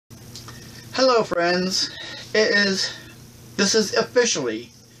Hello friends, this is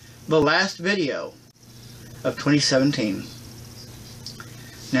officially the last video of 2017.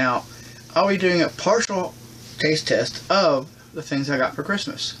 Now, I'll be doing a partial taste test of the things I got for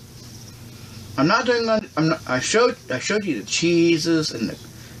Christmas. I showed you the cheeses and the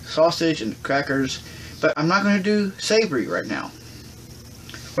sausage and the crackers, but I'm not going to do savory right now.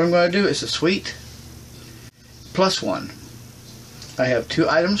 What I'm going to do is a sweet plus one. I have 2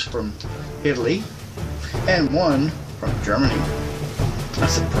 items from Italy and 1 from Germany. A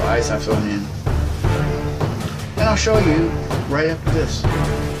surprise I've thrown in. And I'll show you right after this.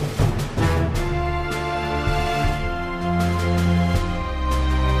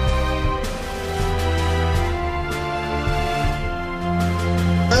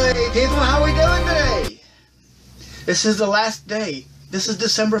 Hey people, how are we doing today? This is the last day. This is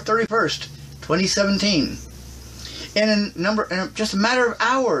December 31st, 2017. In just a matter of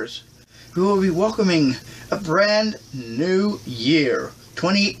hours, we will be welcoming a brand new year,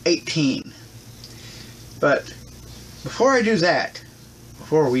 2018. But before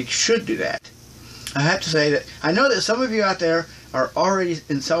we should do that, I have to say that I know that some of you out there are already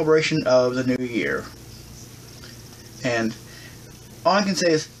in celebration of the new year. And all I can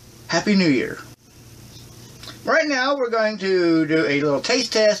say is, Happy New Year. Right now, we're going to do a little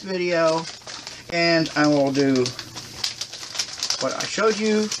taste test video, and I will do what I showed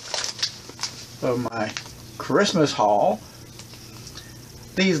you of my Christmas haul.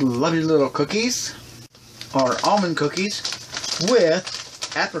 These lovely little cookies are almond cookies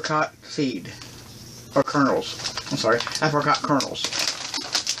with apricot seed or kernels. I'm sorry, apricot kernels.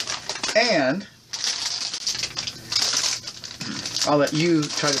 And I'll let you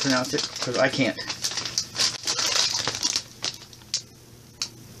try to pronounce it because I can't.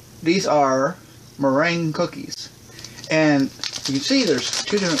 These are meringue cookies, and you can see there's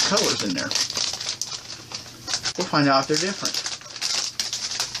 2 different colors in there. We'll find out if they're different.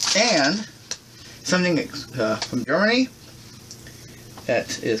 And something from Germany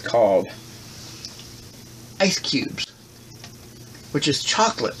that is called ice cubes, which is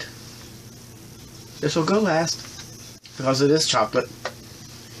chocolate. This will go last because it is chocolate.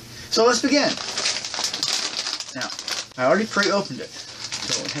 So let's begin. Now, I already pre-opened it,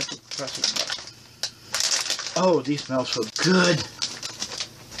 so I have to press it. Oh, these smell so good.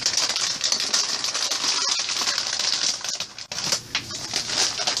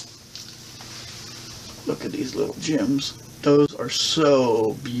 Look at these little gems. Those are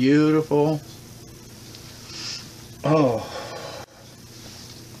so beautiful. Oh.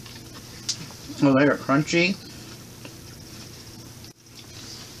 Well, they are crunchy.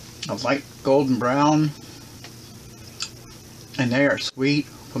 A light golden brown. And they are sweet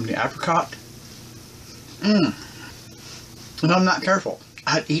from the apricot. If I'm not careful,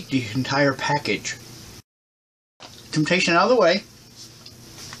 I'd eat the entire package. Temptation out of the way.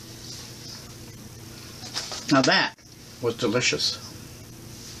 Now that was delicious.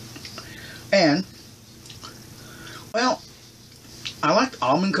 And, well, I like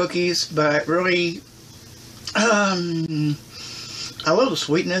almond cookies, but I really, I love the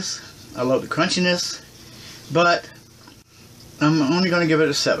sweetness, I love the crunchiness, but I'm only going to give it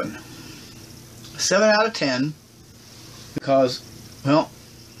a 7. 7 out of 10, because, well,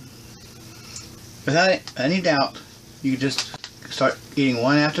 without any doubt, you just start eating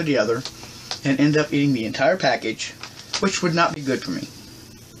one after the other and end up eating the entire package, which would not be good for me.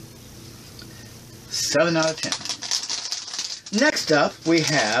 7 out of 10. Next up, we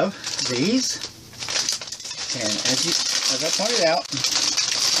have these, and as I pointed out,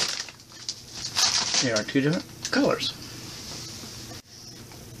 there are 2 different colors.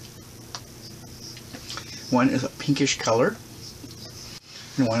 One is a pinkish color,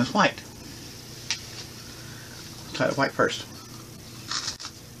 and one is white. Let's try the white first.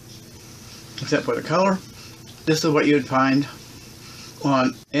 Except for the color, this is what you would find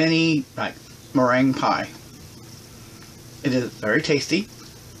on any meringue pie. It is very tasty,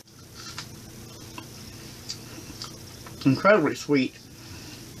 incredibly sweet.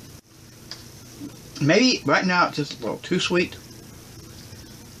 Maybe right now it's just a little too sweet.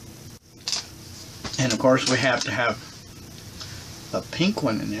 And of course we have to have a pink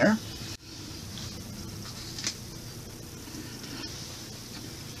one in there.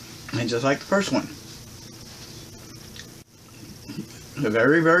 And just like the first one. They're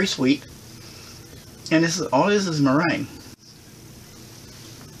very, very sweet. And this is all it is meringue.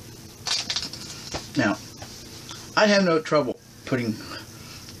 Now, I'd have no trouble putting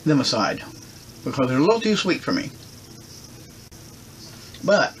them aside because they're a little too sweet for me.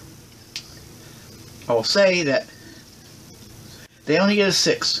 But I will say that they only get a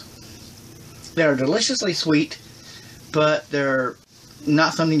 6. They're deliciously sweet, but they're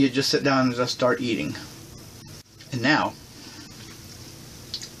not something you just sit down and just start eating. And now,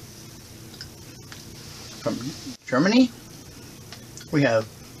 from Germany, we have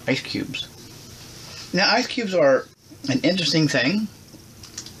ice cubes. Now, ice cubes are an interesting thing.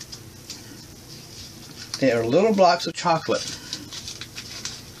 They are little blocks of chocolate.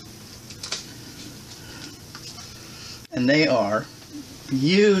 And they are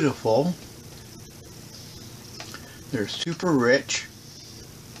beautiful. They're super rich.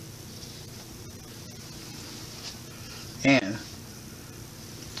 And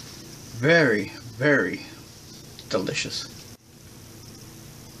very, very delicious.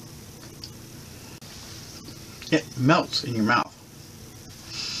 It melts in your mouth.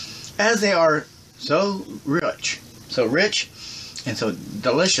 As they are so rich and so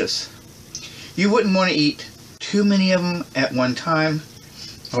delicious, you wouldn't want to eat too many of them at one time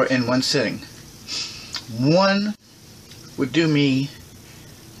or in one sitting. One would do me,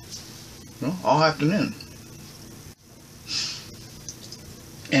 well, all afternoon.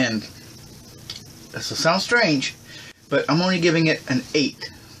 And this will sound strange, but I'm only giving it an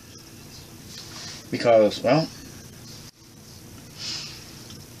 8 because, well,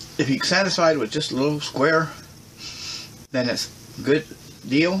 if you're satisfied with just a little square, then it's a good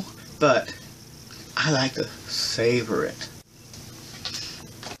deal, but I like to savor it.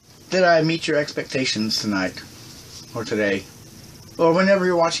 Did I meet your expectations tonight, or today, or whenever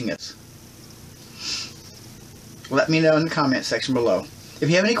you're watching this? Let me know in the comment section below. If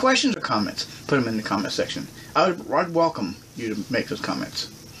you have any questions or comments, put them in the comment section. I'd welcome you to make those comments.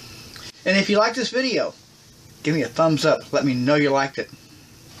 And if you like this video, give me a thumbs up. Let me know you liked it.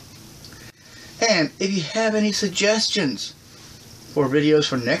 And if you have any suggestions for videos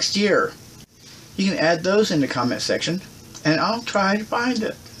for next year, you can add those in the comment section, and I'll try to find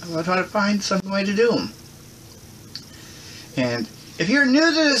it. I'll try to find some way to do them. And if you're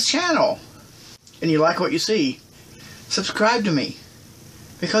new to this channel and you like what you see, subscribe to me,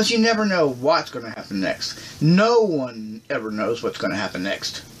 because you never know what's going to happen next. No one ever knows what's going to happen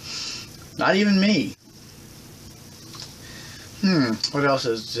next. Not even me. What else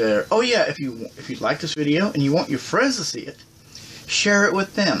is there? Oh yeah, if you like this video and you want your friends to see it, share it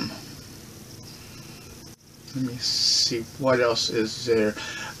with them. Let me see, what else is there?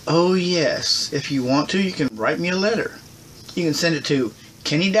 Oh yes, if you want to, you can write me a letter. You can send it to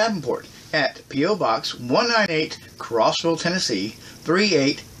Kenny Davenport at P.O. Box 198, Crossville, Tennessee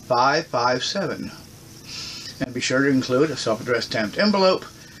 38557. And be sure to include a self-addressed stamped envelope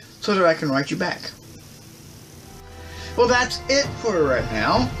so that I can write you back. Well, that's it for right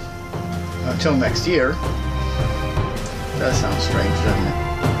now. Until next year. That sounds strange, doesn't it?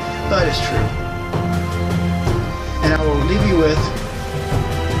 But it's true. And I will leave you with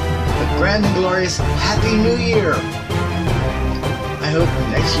a grand and glorious Happy New Year. I hope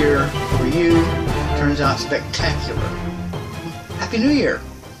next year for you turns out spectacular. Happy New Year.